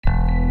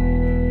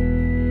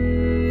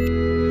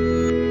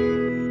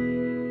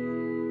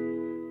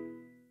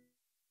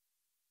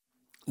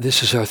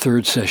This is our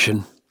third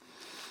session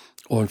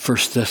on 1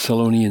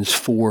 Thessalonians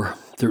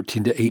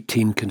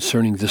 4:13-18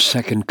 concerning the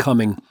second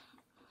coming.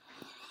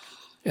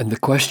 And the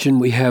question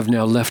we have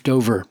now left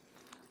over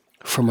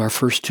from our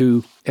first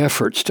two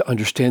efforts to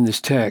understand this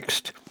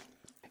text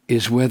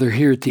is whether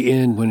here at the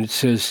end when it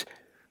says,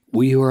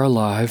 we who are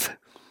alive,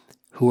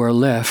 who are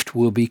left,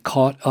 will be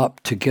caught up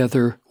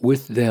together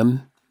with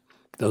them,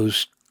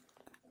 those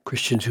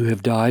Christians who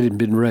have died and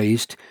been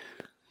raised,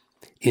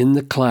 in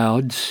the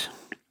clouds,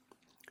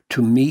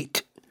 to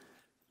meet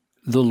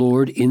the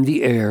Lord in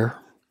the air,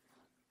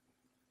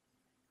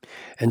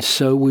 and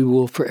so we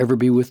will forever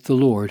be with the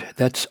Lord.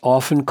 That's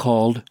often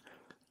called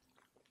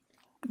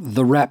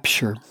the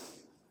rapture.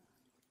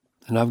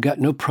 And I've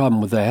got no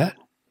problem with that.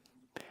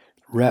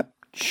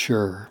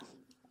 Rapture.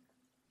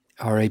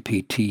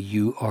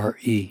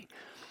 R-A-P-T-U-R-E.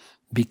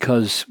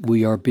 Because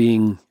we are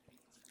being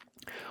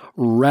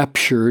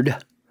raptured,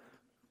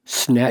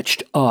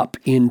 snatched up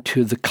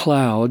into the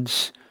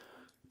clouds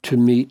to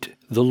meet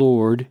the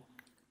Lord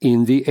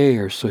in the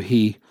air. So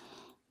he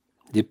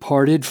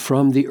departed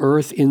from the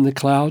earth in the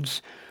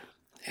clouds,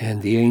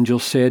 and the angel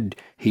said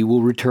he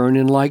will return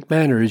in like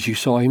manner as you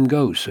saw him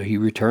go. So he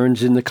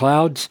returns in the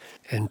clouds,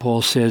 and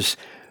Paul says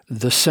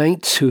the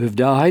saints who have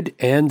died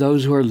and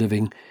those who are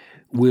living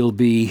will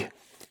be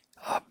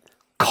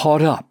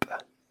caught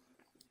up,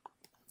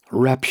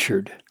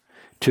 raptured,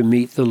 to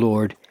meet the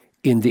Lord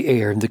in the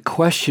air. And the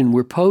question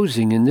we're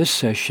posing in this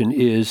session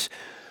is,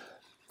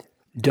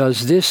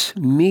 does this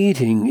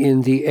meeting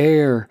in the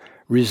air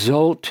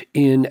result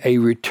in a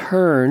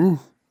return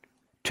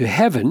to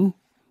heaven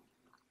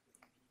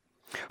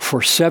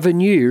for 7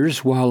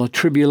 years while a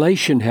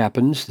tribulation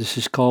happens? This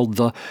is called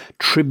the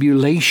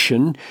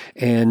tribulation,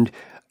 and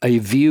a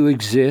view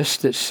exists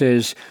that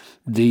says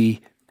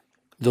the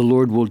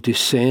Lord will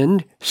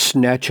descend,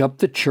 snatch up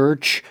the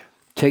church,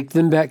 take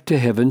them back to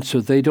heaven so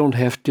they don't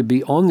have to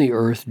be on the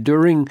earth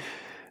during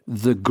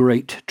the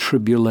great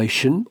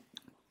tribulation.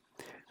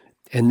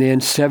 And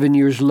then 7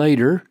 years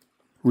later,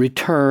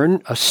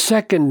 return, a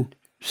second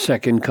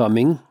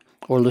coming,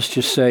 or let's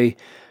just say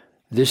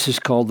this is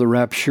called the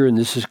rapture and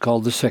this is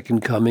called the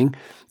second coming,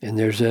 and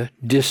there's a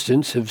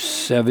distance of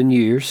 7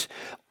 years.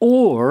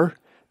 Or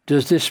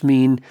does this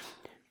mean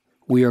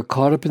we are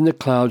caught up in the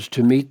clouds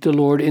to meet the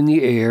Lord in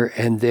the air,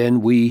 and then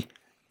we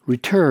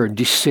return,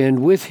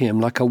 descend with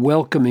him like a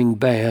welcoming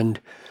band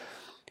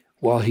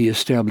while he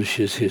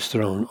establishes his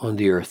throne on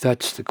the earth?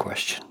 That's the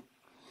question.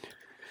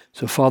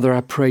 So, Father,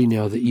 I pray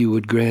now that you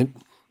would grant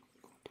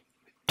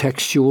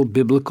textual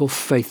biblical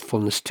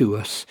faithfulness to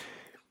us,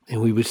 and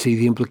we would see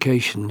the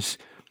implications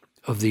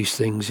of these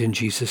things in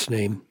Jesus'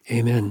 name.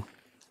 Amen.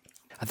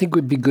 I think it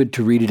would be good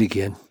to read it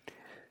again.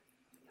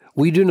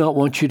 We do not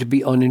want you to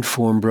be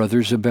uninformed,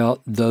 brothers,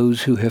 about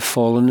those who have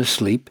fallen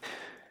asleep,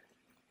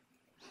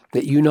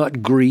 that you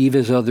not grieve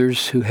as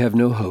others who have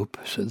no hope.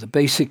 So the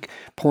basic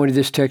point of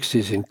this text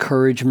is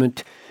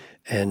encouragement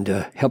and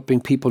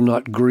helping people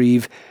not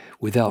grieve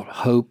without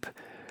hope.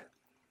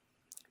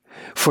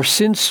 For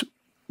since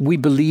we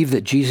believe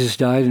that Jesus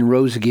died and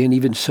rose again,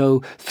 even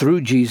so,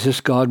 through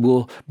Jesus, God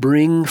will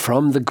bring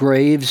from the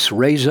graves,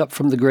 raise up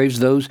from the graves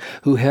those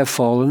who have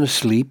fallen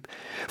asleep.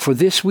 For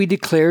this we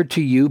declare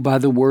to you by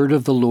the word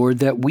of the Lord,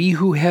 that we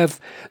who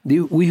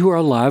are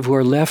alive, who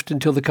are left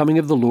until the coming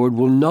of the Lord,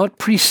 will not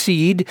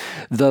precede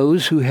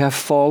those who have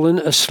fallen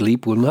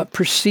asleep, will not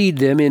precede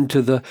them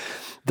into the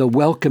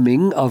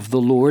welcoming of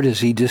the Lord as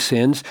he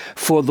descends.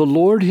 For the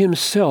Lord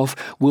himself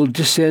will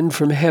descend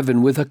from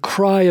heaven with a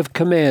cry of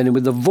command, and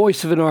with the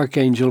voice of an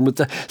archangel, and with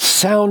the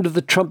sound of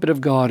the trumpet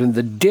of God, and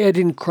the dead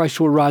in Christ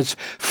will rise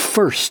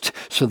first,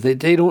 so that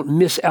they don't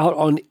miss out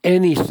on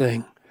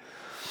anything.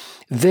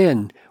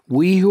 Then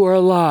we who are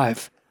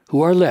alive,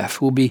 who are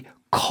left, will be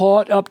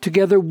caught up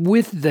together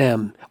with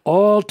them.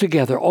 All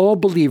together, all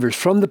believers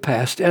from the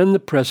past and the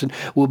present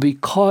will be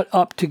caught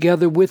up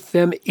together with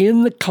them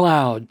in the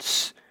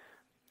clouds,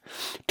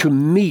 to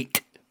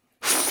meet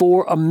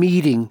for a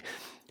meeting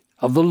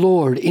of the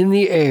Lord in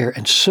the air.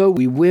 And so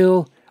we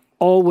will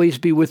always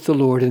be with the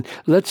Lord. And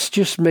let's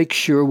just make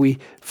sure we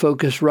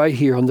focus right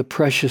here on the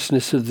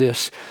preciousness of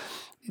this.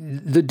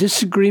 The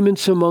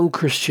disagreements among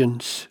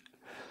Christians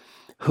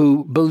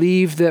who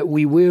believe that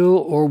we will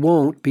or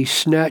won't be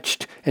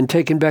snatched and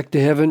taken back to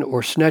heaven,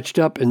 or snatched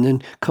up and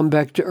then come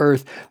back to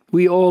earth,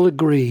 we all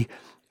agree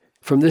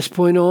from this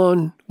point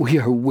on, we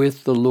are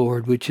with the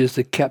Lord, which is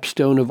the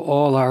capstone of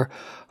all our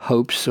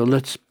hopes. So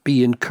let's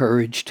be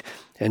encouraged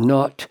and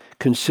not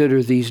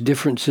consider these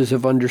differences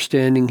of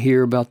understanding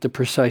here about the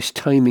precise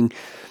timing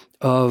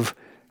of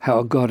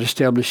how God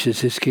establishes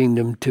his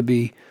kingdom to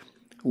be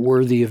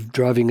worthy of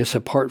driving us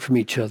apart from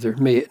each other.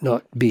 May it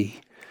not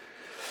be.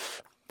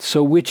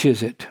 So which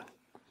is it?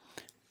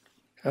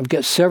 I've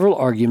got several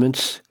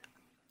arguments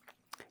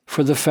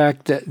for the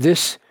fact that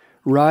this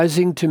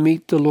rising to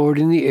meet the Lord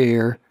in the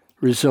air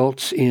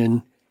results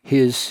in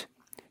his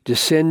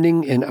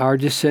descending and our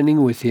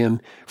descending with him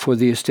for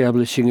the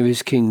establishing of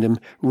his kingdom,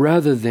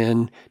 rather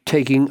than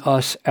taking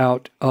us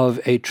out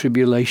of a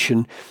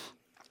tribulation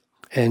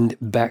and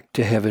back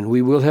to heaven.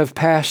 We will have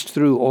passed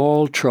through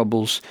all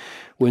troubles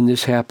when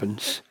this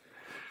happens.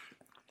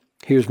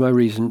 Here's my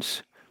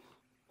reasons.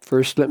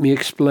 First, let me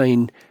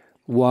explain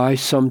why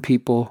some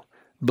people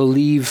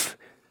believe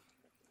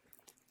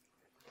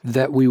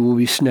that we will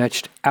be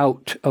snatched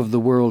out of the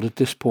world at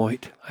this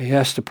point. I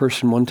asked a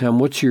person one time,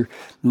 what's your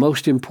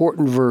most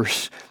important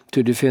verse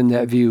to defend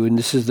that view? And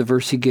this is the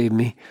verse he gave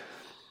me.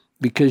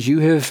 Because you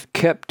have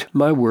kept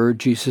my word,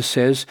 Jesus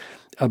says,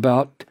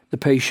 about the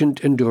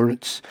patient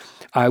endurance,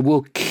 I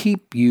will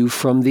keep you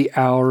from the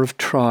hour of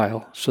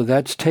trial. So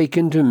that's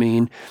taken to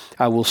mean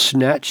I will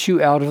snatch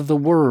you out of the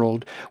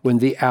world when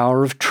the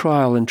hour of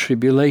trial and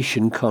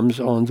tribulation comes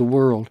on the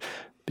world.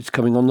 It's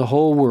coming on the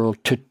whole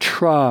world to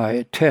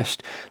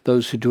test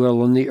those who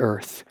dwell on the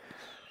earth.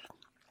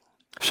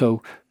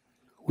 So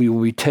we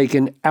will be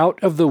taken out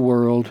of the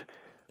world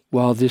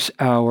while this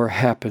hour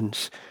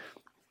happens.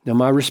 Now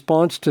my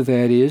response to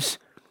that is,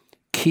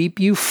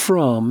 keep you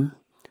from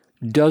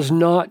does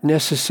not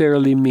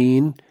necessarily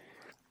mean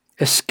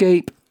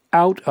escape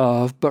out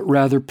of, but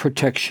rather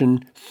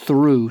protection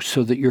through,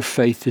 so that your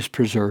faith is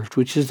preserved,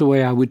 which is the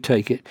way I would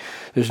take it.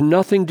 There's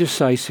nothing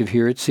decisive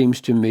here, it seems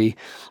to me,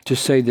 to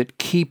say that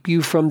keep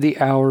you from the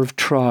hour of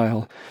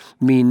trial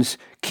means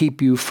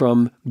keep you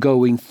from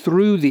going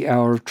through the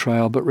hour of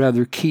trial, but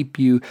rather keep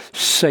you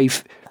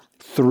safe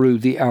through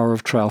the hour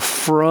of trial,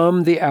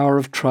 from the hour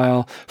of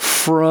trial,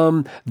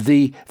 from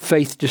the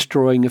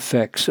faith-destroying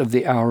effects of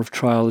the hour of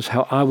trial is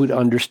how I would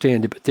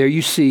understand it. But there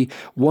you see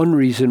one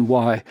reason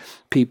why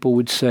people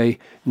would say,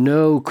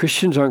 no,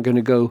 Christians aren't going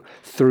to go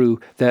through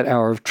that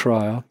hour of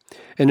trial.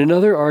 And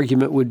another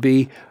argument would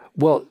be,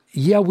 well,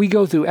 yeah, we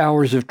go through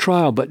hours of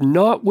trial, but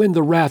not when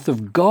the wrath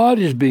of God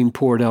is being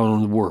poured out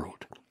on the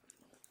world.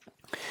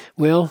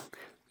 Well,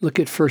 look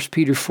at 1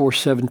 Peter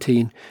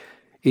 4:17.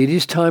 It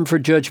is time for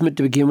judgment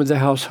to begin with the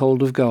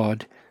household of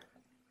God.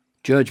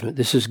 Judgment.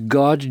 This is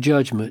God's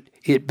judgment.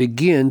 It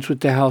begins with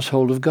the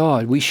household of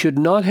God. We should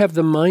not have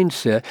the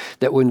mindset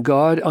that when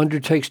God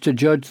undertakes to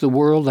judge the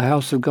world, the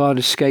house of God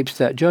escapes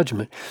that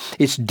judgment.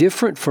 It's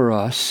different for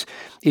us.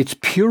 It's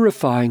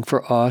purifying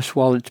for us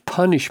while it's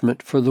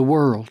punishment for the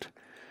world.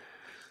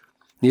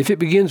 If it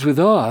begins with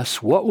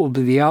us, what will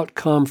be the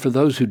outcome for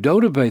those who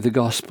don't obey the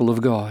gospel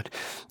of God?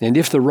 And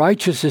if the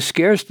righteous is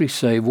scarcely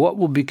saved, what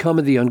will become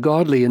of the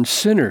ungodly and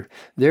sinner?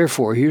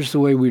 Therefore, here's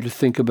the way we're to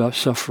think about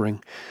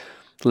suffering.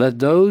 Let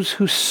those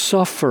who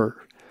suffer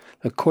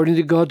according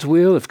to God's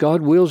will, if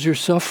God wills your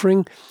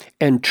suffering,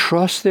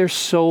 entrust their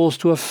souls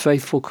to a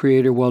faithful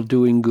Creator while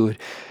doing good.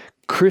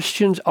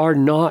 Christians are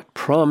not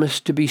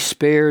promised to be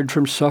spared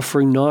from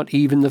suffering, not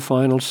even the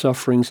final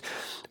sufferings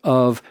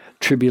of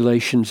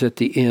tribulations at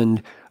the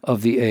end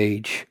of the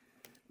age.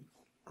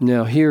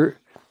 Now, here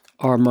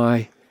are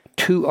my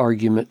two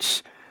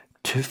arguments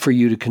for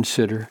you to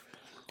consider.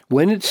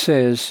 When it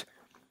says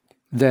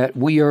that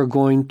we are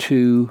going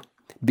to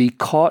be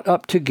caught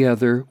up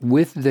together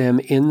with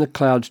them in the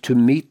clouds to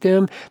meet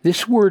them,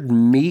 this word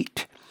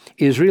meet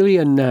is really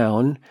a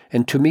noun,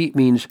 and to meet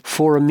means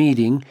for a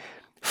meeting,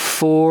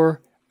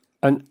 for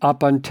an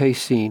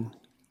apantesin.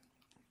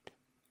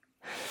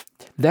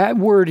 That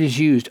word is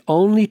used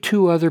only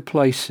two other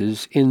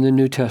places in the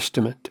New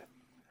Testament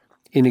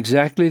in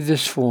exactly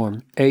this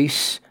form,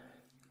 eis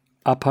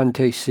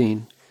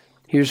apantesin.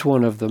 Here's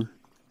one of them.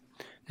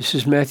 This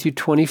is Matthew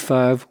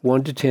 25,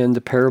 1-10,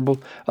 the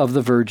parable of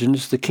the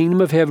virgins. The kingdom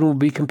of heaven will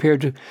be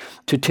compared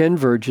to 10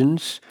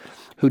 virgins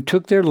who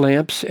took their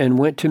lamps and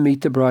went to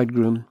meet the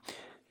bridegroom.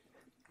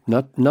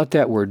 Not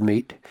that word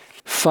meet.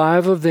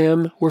 5 of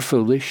them were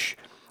foolish,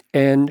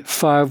 and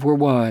 5 were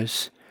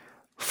wise.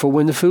 For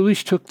when the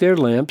foolish took their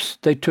lamps,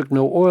 they took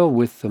no oil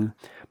with them,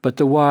 but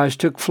the wise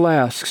took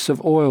flasks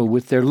of oil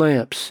with their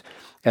lamps.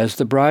 As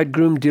the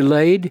bridegroom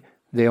delayed,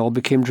 they all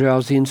became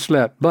drowsy and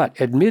slept.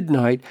 But at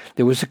midnight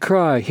there was a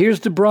cry, "Here's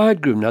the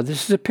bridegroom." Now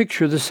this is a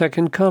picture of the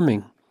second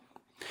coming.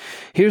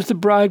 "Here's the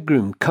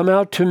bridegroom, come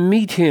out to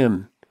meet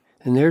him."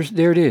 And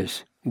there it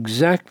is,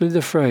 exactly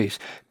the phrase.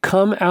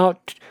 Come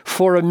out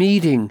for a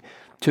meeting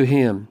to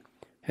him.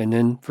 And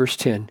then verse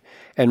 10.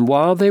 And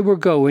while they were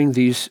going,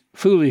 these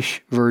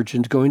foolish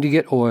virgins going to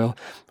get oil,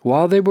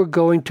 while they were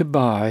going to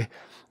buy,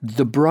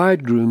 the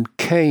bridegroom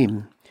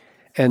came,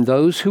 and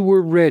those who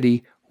were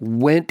ready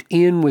went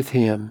in with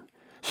him.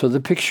 So the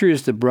picture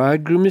is the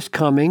bridegroom is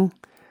coming.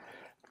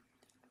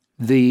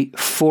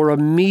 For a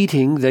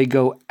meeting, they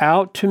go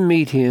out to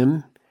meet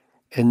him,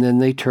 and then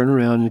they turn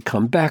around and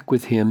come back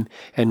with him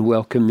and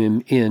welcome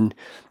him in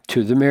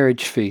to the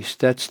marriage feast.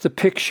 That's the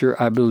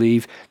picture, I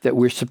believe, that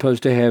we're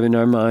supposed to have in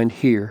our mind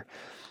here.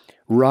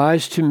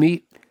 Rise to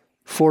meet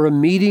for a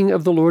meeting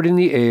of the Lord in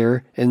the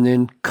air, and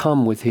then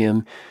come with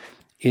him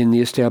in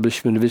the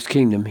establishment of his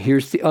kingdom.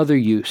 Here's the other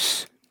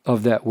use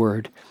of that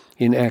word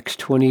in Acts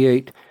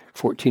 28,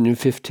 14 and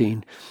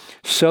 15.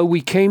 So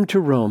we came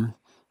to Rome,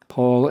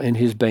 Paul and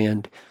his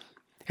band,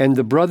 and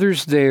the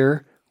brothers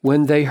there,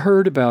 when they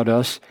heard about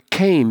us,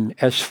 came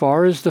as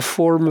far as the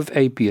Forum of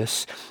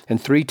Appius and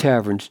 3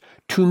 taverns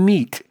to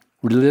meet,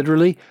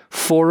 literally,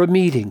 for a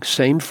meeting,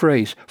 same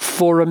phrase,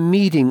 for a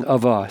meeting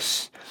of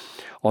us.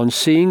 On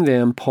seeing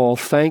them, Paul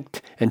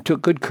thanked and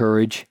took good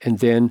courage, and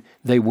then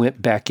they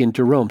went back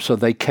into Rome. So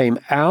they came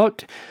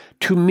out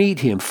to meet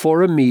him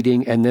for a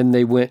meeting, and then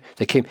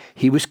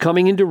he was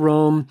coming into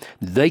Rome,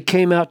 they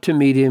came out to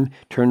meet him,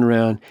 turned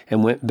around,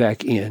 and went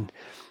back in.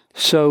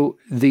 So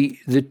the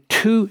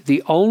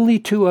only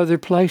two other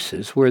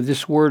places where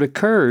this word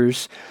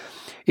occurs,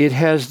 it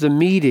has the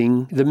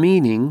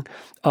meaning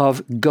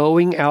of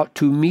going out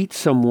to meet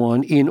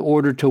someone in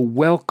order to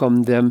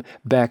welcome them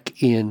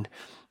back in.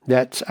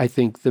 That's, I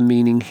think, the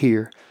meaning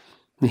here.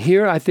 And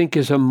here, I think,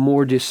 is a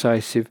more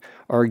decisive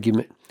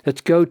argument.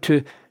 Let's go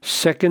to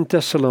 2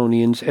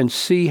 Thessalonians and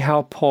see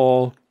how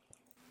Paul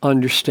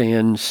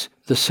understands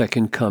the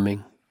second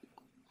coming.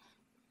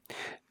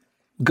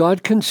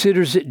 God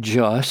considers it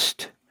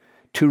just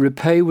to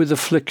repay with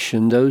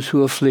affliction those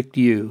who afflict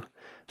you.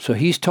 So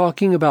he's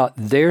talking about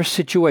their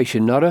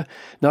situation, not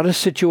a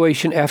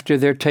situation after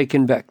they're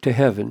taken back to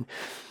heaven.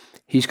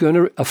 He's going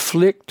to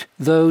afflict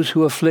those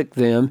who afflict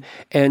them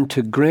and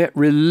to grant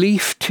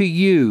relief to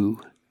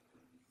you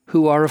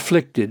who are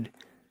afflicted.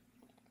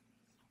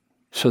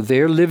 So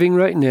they're living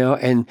right now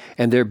and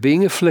they're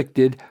being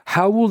afflicted.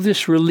 How will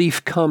this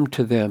relief come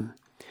to them?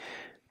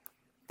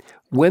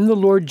 When the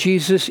Lord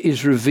Jesus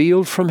is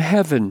revealed from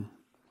heaven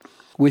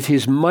with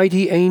his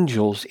mighty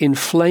angels in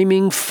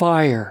flaming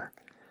fire.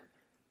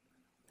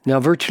 Now,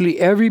 virtually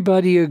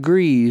everybody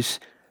agrees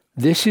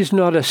this is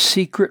not a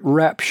secret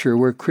rapture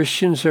where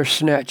Christians are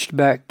snatched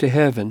back to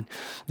heaven.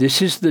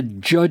 This is the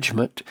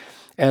judgment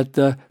at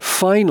the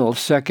final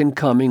second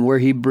coming where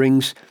he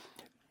brings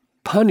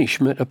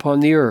punishment upon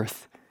the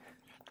earth,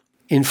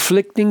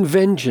 inflicting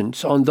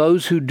vengeance on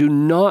those who do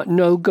not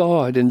know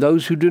God and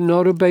those who do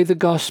not obey the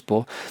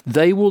gospel.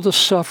 They will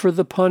suffer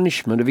the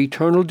punishment of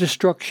eternal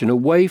destruction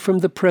away from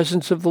the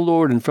presence of the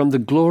Lord and from the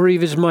glory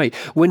of his might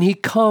when he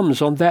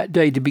comes on that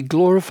day to be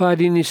glorified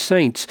in his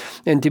saints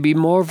and to be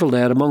marveled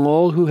at among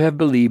all who have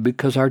believed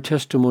because our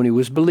testimony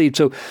was believed.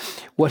 So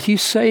what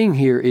he's saying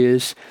here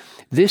is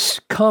this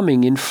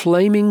coming in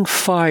flaming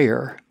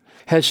fire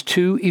has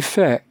two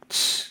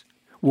effects.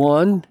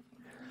 One,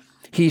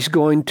 he's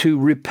going to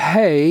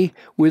repay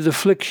with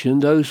affliction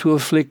those who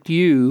afflict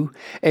you,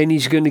 and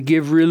he's going to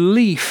give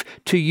relief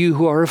to you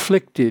who are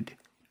afflicted.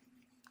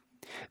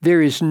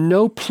 There is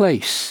no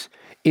place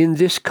in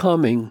this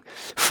coming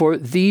for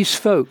these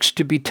folks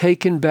to be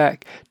taken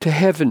back to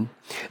heaven.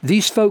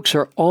 These folks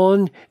are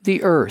on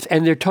the earth,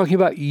 and they're talking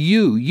about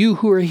you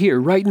who are here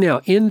right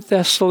now in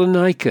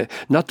Thessalonica,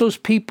 not those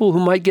people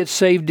who might get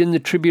saved in the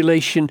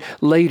tribulation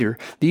later.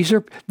 These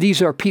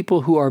are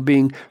people who are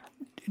being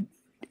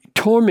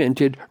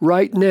tormented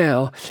right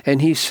now,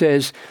 and he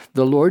says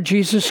the Lord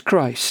Jesus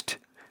Christ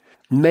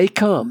may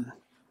come,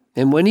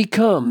 and when he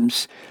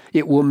comes,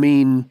 it will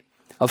mean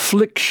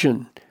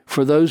affliction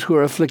for those who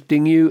are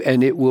afflicting you,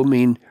 and it will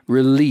mean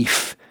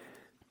relief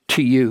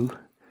to you.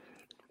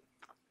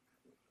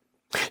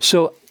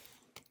 So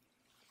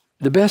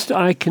the best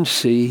I can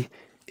see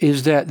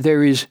is that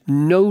there is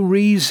no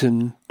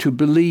reason to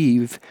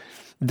believe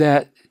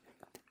that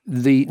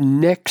the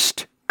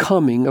next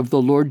coming of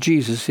the Lord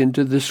Jesus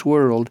into this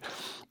world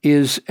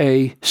is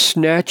a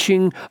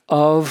snatching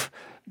of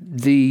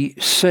the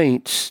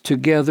saints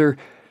together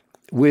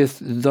with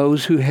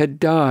those who had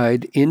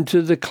died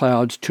into the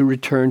clouds to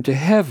return to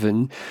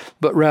heaven,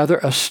 but rather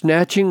a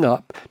snatching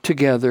up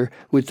together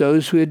with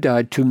those who had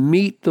died to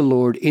meet the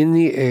Lord in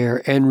the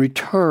air and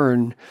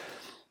return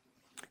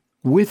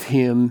with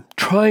him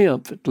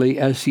triumphantly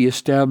as he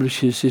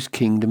establishes his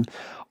kingdom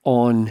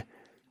on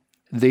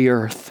the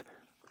earth.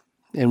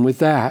 And with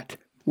that,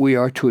 we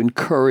are to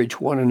encourage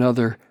one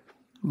another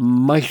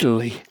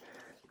mightily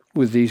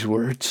with these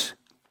words.